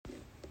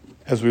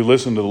As we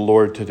listen to the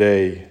Lord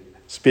today,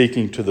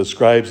 speaking to the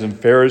scribes and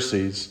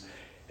Pharisees,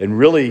 and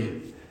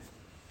really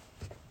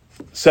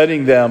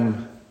setting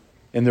them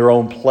in their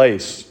own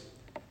place,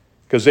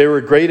 because they were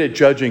great at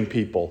judging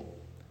people.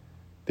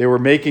 They were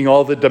making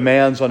all the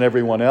demands on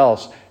everyone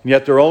else, and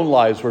yet their own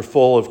lives were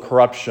full of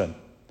corruption.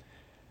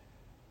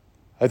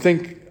 I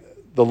think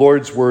the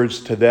Lord's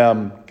words to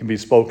them can be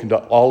spoken to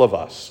all of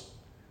us,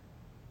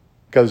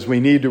 because we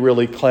need to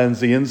really cleanse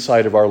the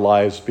inside of our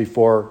lives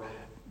before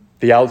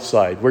the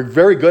outside. We're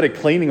very good at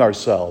cleaning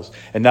ourselves,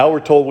 and now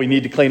we're told we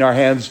need to clean our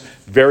hands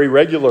very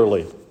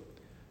regularly.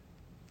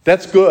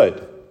 That's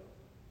good,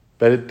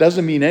 but it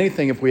doesn't mean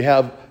anything if we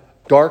have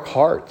dark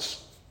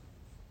hearts.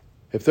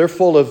 If they're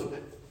full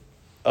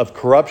of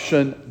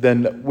corruption,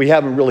 then we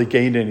haven't really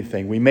gained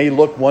anything. We may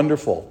look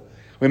wonderful.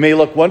 We may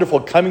look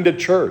wonderful coming to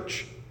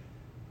church,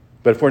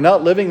 but if we're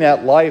not living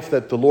that life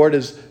that the Lord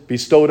has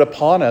bestowed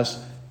upon us,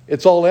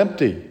 it's all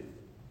empty.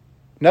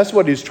 And that's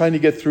what he's trying to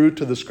get through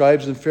to the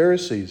scribes and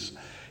Pharisees.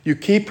 You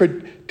keep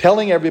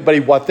telling everybody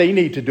what they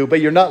need to do, but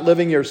you're not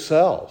living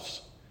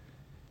yourselves.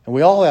 And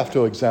we all have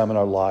to examine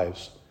our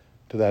lives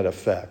to that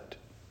effect.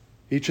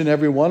 Each and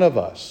every one of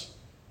us.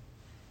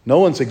 No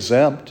one's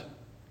exempt.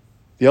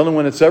 The only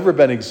one that's ever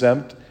been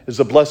exempt is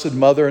the Blessed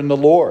Mother and the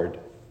Lord.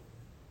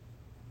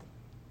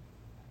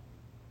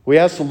 We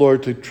ask the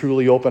Lord to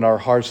truly open our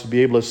hearts to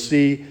be able to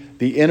see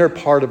the inner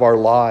part of our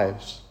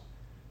lives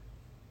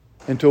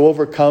and to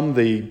overcome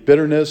the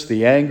bitterness,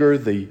 the anger,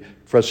 the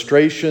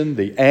frustration,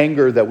 the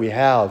anger that we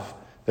have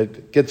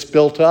that gets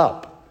built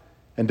up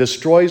and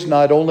destroys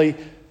not only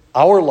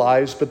our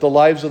lives, but the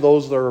lives of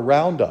those that are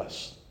around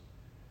us.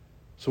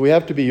 So we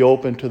have to be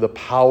open to the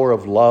power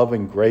of love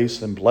and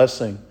grace and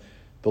blessing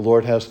the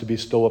Lord has to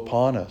bestow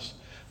upon us,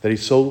 that he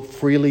so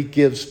freely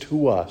gives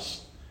to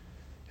us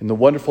in the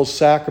wonderful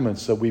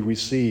sacraments that we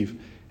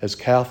receive as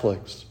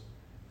Catholics.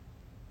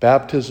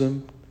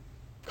 Baptism,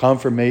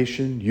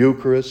 confirmation,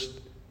 Eucharist,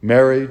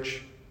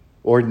 marriage,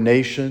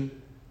 ordination,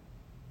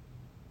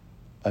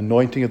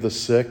 anointing of the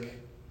sick,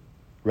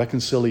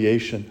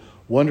 reconciliation,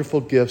 wonderful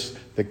gifts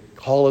that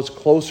call us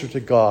closer to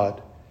God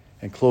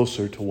and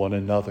closer to one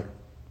another.